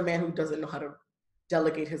he's a man who doesn't know how to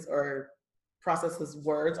delegate or process his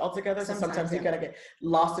words altogether. So sometimes you gotta get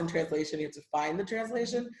lost in translation. You have to find the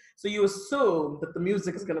translation. So you assume that the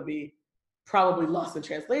music is gonna be probably lost in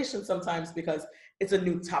translation sometimes because it's a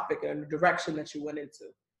new topic and a new direction that you went into.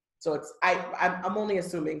 So I'm only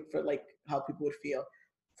assuming for like how people would feel.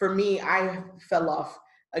 For me, I fell off.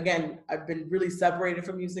 Again, I've been really separated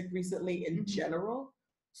from music recently in general.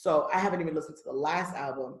 So I haven't even listened to the last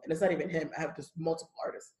album, and it's not even him. I have just multiple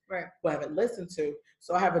artists Right. who I haven't listened to.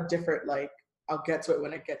 So I have a different, like, I'll get to it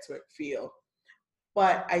when I get to it feel.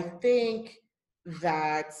 But I think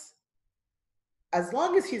that as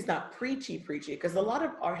long as he's not preachy, because a lot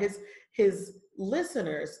of his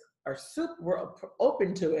listeners are super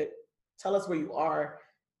open to it. Tell us where you are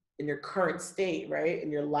in your current state, right?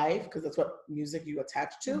 In your life, because that's what music you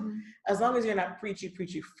attach to. Mm-hmm. As long as you're not preachy,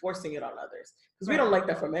 forcing it on others. Because we don't like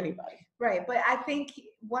that from anybody. Right. But I think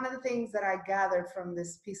one of the things that I gathered from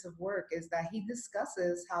this piece of work is that he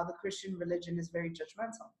discusses how the Christian religion is very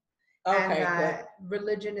judgmental. Okay, and that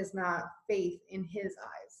religion is not faith in his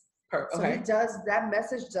eyes. So okay. he does, that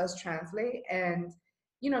message does translate. And,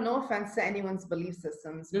 you know, no offense to anyone's belief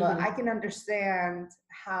systems, but I can understand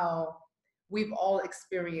how we've all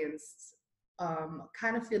experienced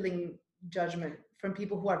kind of feeling judgment from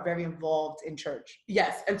people who are very involved in church.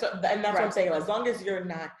 Yes, and that's what I'm saying. As long as you're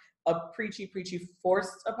not a preachy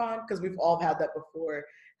forced upon, because we've all had that before,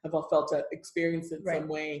 have all felt that, experienced it some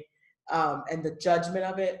way, and the judgment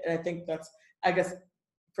of it. And I think that's, I guess,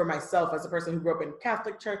 for myself as a person who grew up in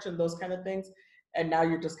Catholic church and those kind of things, and now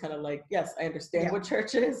you're just kind of like, yes, I understand what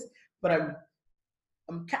church is, but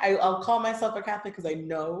I'll call myself a Catholic because I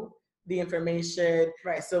know the information.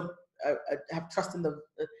 I still I have trust in I'm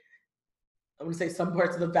going to say some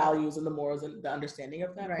parts of the values and the morals and the understanding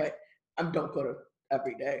of that, but I don't go to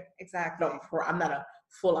every day. Exactly. I'm not a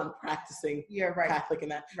full-on practicing Catholic in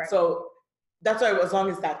that. Right. So that's why, as long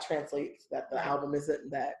as that translates, that the album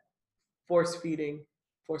isn't that forced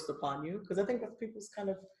upon you, because I think that's people's kind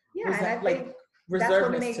of and I think that's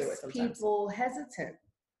what makes people hesitant.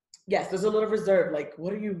 Yes, there's a little reserve. Like,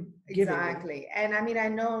 what are you giving? Exactly. And I mean, I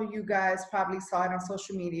know you guys probably saw it on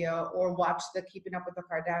social media or watched the Keeping Up with the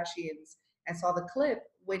Kardashians and saw the clip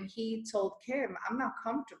when he told Kim, I'm not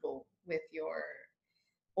comfortable with your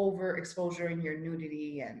overexposure and your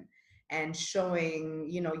nudity and showing,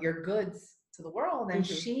 you know, your goods to the world. And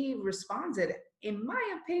she responded, in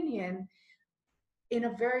my opinion, in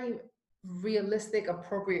a very realistic,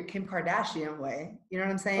 appropriate Kim Kardashian way. You know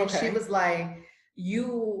what I'm saying? She was like,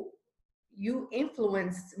 you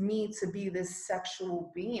influenced me to be this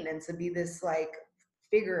sexual being and to be this like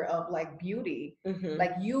figure of like beauty.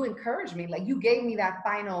 Like you encouraged me, like you gave me that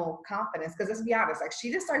final confidence. Because let's be honest, like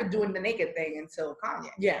she just started doing the naked thing until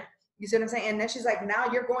Kanye. You see what I'm saying? And then she's like, now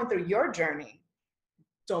you're going through your journey.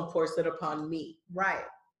 Don't force it upon me. Right.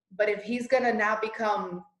 But if he's gonna now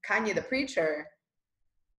become Kanye the preacher,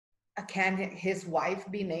 can his wife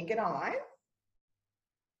be naked online?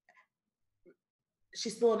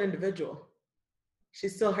 She's still an individual.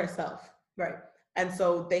 She's still herself. Right. And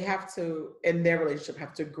so they have to, in their relationship,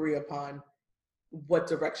 have to agree upon what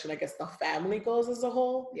direction, I guess, the family goes as a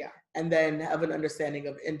whole. Yeah. And then have an understanding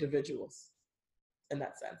of individuals in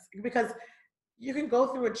that sense. Because you can go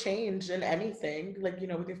through a change in anything, like, you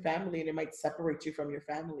know, with your family, and it might separate you from your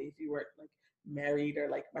family if you weren't like married, or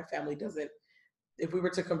like my family doesn't. If we were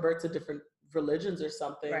to convert to different religions or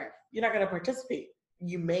something, you're not going to participate.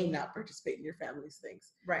 You may not participate in your family's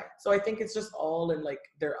things. Right. So I think it's just all in like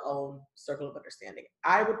their own circle of understanding.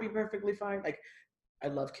 I would be perfectly fine. Like, I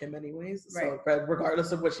love Kim anyways. So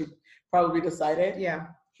regardless of what she probably decided,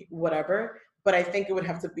 whatever. But I think it would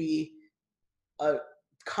have to be a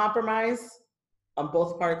compromise on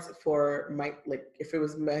both parts for my, like, if it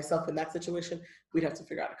was myself in that situation, we'd have to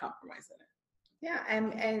figure out a compromise in it. Yeah,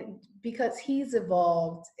 and because he's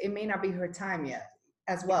evolved, it may not be her time yet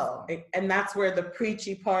as well. And that's where the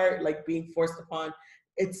preachy part, like being forced upon,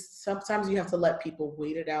 it's sometimes you have to let people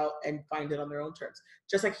wait it out and find it on their own terms.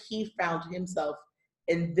 Just like he found himself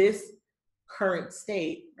in this current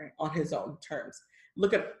state on his own terms.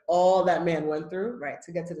 Look at all that man went through.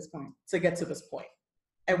 To get to this point.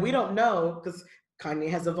 And we don't know, because Kanye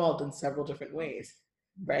has evolved in several different ways,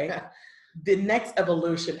 right? The next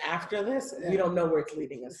evolution after this, we don't know where it's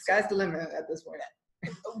leading us. Sky's the limit at this point.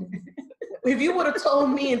 If you would have told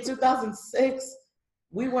me in 2006,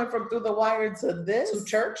 we went from Through the Wire to this. To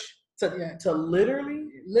church. To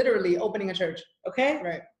literally opening a church. Okay?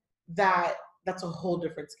 Right. That's a whole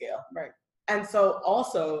different scale. Right. And so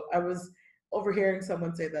also, I was overhearing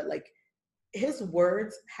someone say that, like, his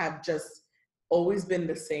words have just always been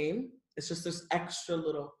the same. It's just there's extra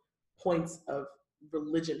little points of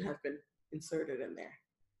religion have been inserted in there,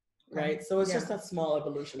 right? So it's just a small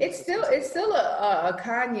evolution. It's still a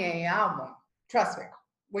Kanye album. Trust me.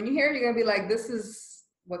 When you hear it, you're gonna be like, this is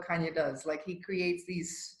what Kanye does. Like, he creates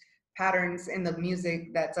these patterns in the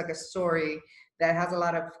music that's like a story that has a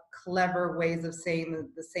lot of clever ways of saying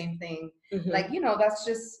the same thing. Like, you know, that's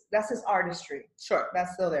his artistry. Sure.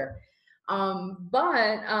 That's still there.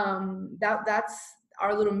 That's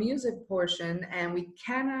our little music portion, and we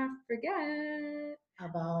cannot forget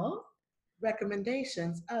about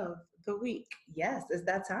recommendations of the week. Yes, it's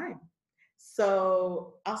that time.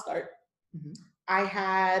 So I'll start. Mhm. I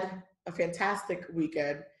had a fantastic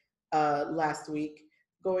weekend last week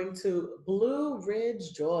going to Blue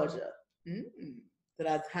Ridge, Georgia. Did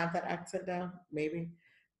I have that accent down? Maybe.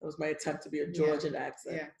 That was my attempt to be a Georgian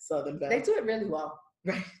accent. Yeah. Southern Belle. They do it really well.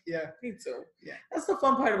 Right. Yeah. Me too. Yeah. That's the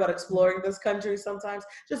fun part about exploring this country sometimes.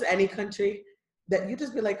 Just any country that you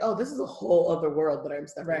just be like, oh, this is a whole other world that I'm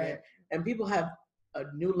stepping in. And people have a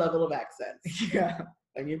new level of accents. Yeah.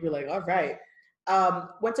 And you'd be like, all right.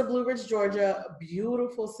 Went to Blue Ridge, Georgia.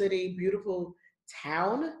 Beautiful city, beautiful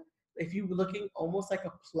town. If you were looking almost like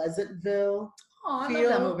a Pleasantville. Oh, I feel.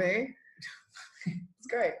 love that movie. It's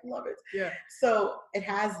great. Love it. Yeah. So it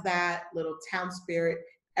has that little town spirit.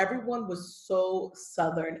 Everyone was so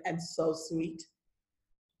Southern and so sweet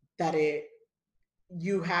that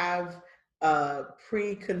you have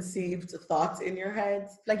preconceived thoughts in your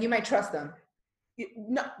heads. Like you might trust them.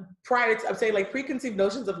 I'm saying like preconceived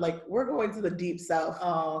notions of like, we're going to the deep South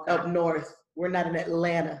up north. We're not in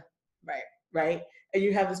Atlanta. Right. And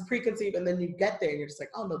you have this preconceived, and then you get there and you're just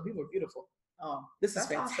like, oh no, people are beautiful. Oh, this is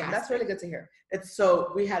fantastic. Awesome. That's really good to hear.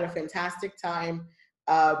 We had a fantastic time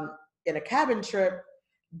in a cabin trip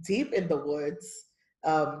deep in the woods.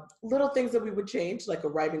 Little things that we would change, like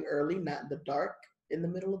arriving early, not in the dark, in the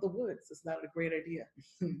middle of the woods. It's not a great idea.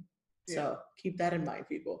 So keep that in mind,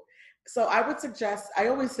 people. So I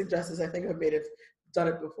always suggest this, I think I've done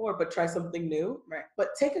it before, but try something new. Right. But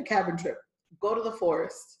take a cabin trip, go to the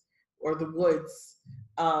forest or the woods,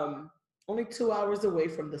 only 2 hours away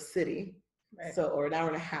from the city. Right. So, or an hour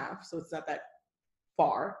and a half. So it's not that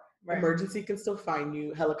far. Right. Emergency can still find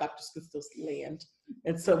you. Helicopters can still land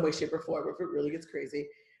in some way, shape, or form if it really gets crazy.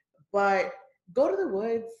 But go to the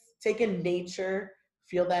woods, take in nature,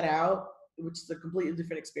 feel that out, which is a completely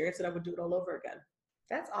different experience, and I would do it all over again.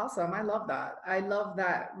 That's awesome. I love that. I love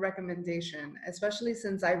that recommendation, especially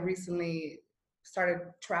since I recently started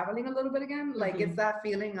traveling a little bit again. Like it's that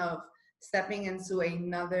feeling of stepping into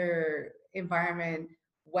another environment,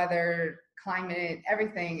 weather, climate,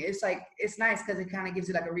 everything. It's like, it's nice because it kind of gives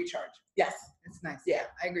you like a recharge. Yes. It's nice. Yeah,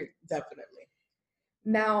 I agree. Definitely.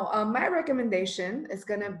 Now, my recommendation is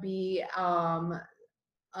going to be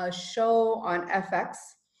a show on FX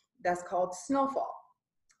that's called Snowfall.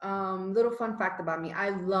 Little fun fact about me, I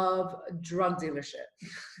love drug dealership.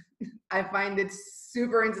 I find it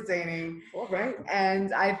super entertaining. All right.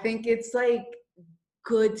 And I think it's like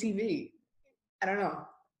good TV. I don't know.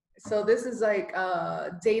 So this is like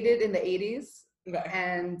dated in the 80s. Okay.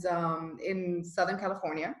 And in Southern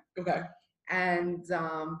California. Okay. And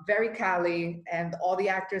very Cali, and all the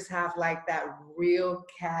actors have like that real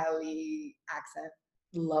Cali accent.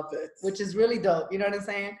 Love it. Which is really dope, you know what I'm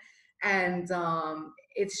saying? And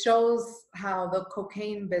it shows how the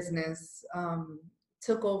cocaine business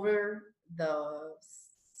took over the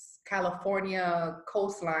California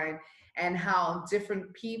coastline, and how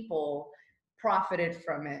different people profited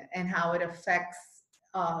from it, and how it affects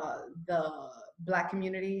the Black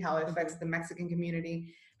community, how it affects the Mexican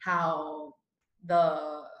community, how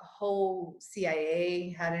the whole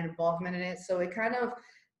CIA had an involvement in it. So it kind of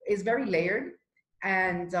is very layered,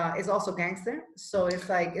 and it's also gangster. So it's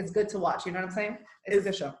like, it's good to watch. You know what I'm saying? It's a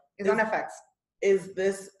good show. It's on FX. Is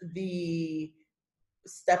this the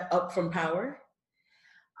step up from Power?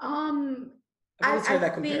 I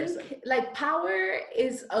think like Power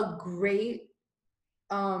is a great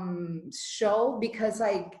show because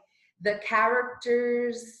like the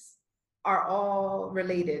characters are all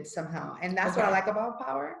related somehow, and that's what I like about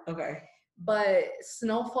Power. Okay. But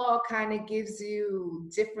Snowfall kind of gives you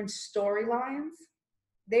different storylines.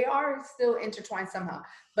 They are still intertwined somehow,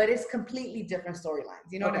 but it's completely different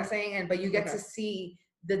storylines. You know what I'm saying? But you get to see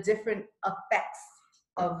the different effects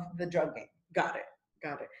of the drug game. Got it.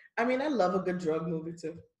 I mean, I love a good drug movie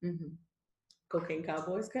too. Cocaine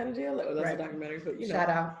Cowboys kind of deal. That's a documentary, but you know. Shout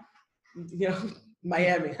out. You know,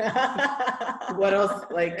 Miami. What else?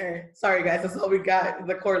 Like, sorry guys, that's all we got.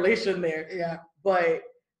 The correlation there. Yeah. But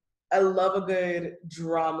I love a good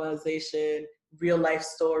dramatization, real life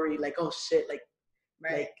story. Like, oh shit, like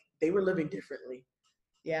they were living differently.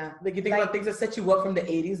 Yeah. Like you think about things that set you up from the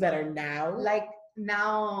 80s that are now. Like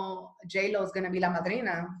now, J-Lo is gonna be La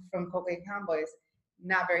Madrina from Cocaine Cowboys.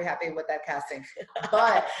 Not very happy with that casting,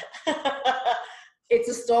 but it's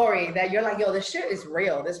a story that you're like, yo, this shit is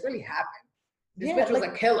real. This really happened. This bitch was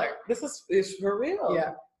a killer. This is for real.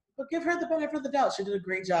 Yeah. But give her the benefit of the doubt. She did a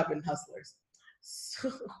great job in Hustlers.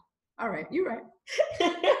 So. All right, you're right.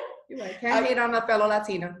 You're right. Can't hate on a fellow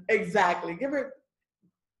Latina. Exactly. Give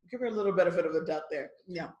give her a little benefit of the doubt there.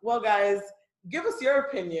 Yeah. Well, guys, give us your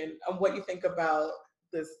opinion on what you think about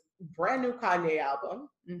this brand new Kanye album,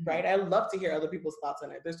 right? I'd love to hear other people's thoughts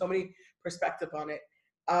on it. There's so many perspectives on it.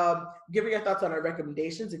 Give me your thoughts on our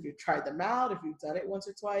recommendations, if you've tried them out, if you've done it once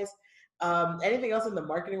or twice. Anything else in the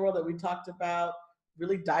marketing world that we talked about,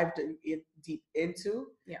 really dived deep into.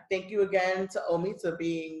 Yeah. Thank you again to Omi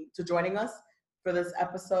to joining us for this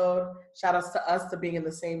episode. Shout outs to us to being in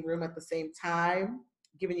the same room at the same time,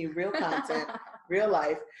 giving you real content, real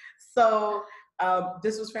life. So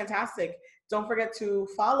this was fantastic. Don't forget to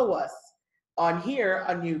follow us on here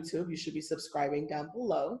on YouTube. You should be subscribing down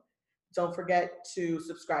below. Don't forget to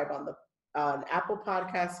subscribe on Apple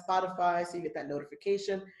Podcasts, Spotify, so you get that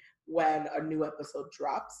notification when a new episode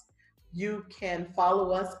drops. You can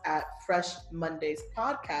follow us at Fresh Mondays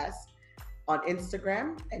Podcast on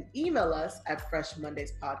Instagram and email us at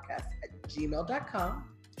freshmondayspodcast@gmail.com.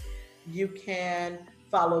 You can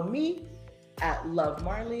follow me at Love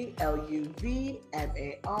Marley, LUVMARLEY_.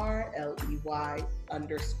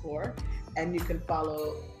 And you can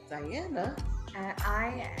follow Diana at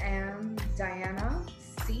I am Diana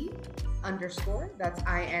C _. That's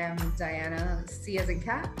I am Diana C as in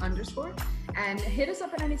cat _. And hit us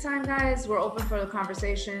up at any time, guys. We're open for the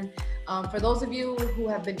conversation. For those of you who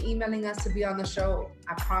have been emailing us to be on the show,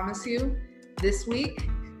 I promise you, this week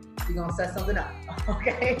we're gonna set something up.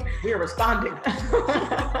 Okay, we are responding.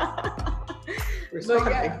 So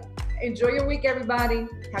yeah, enjoy your week, everybody.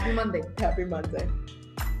 Happy Monday. Happy Monday.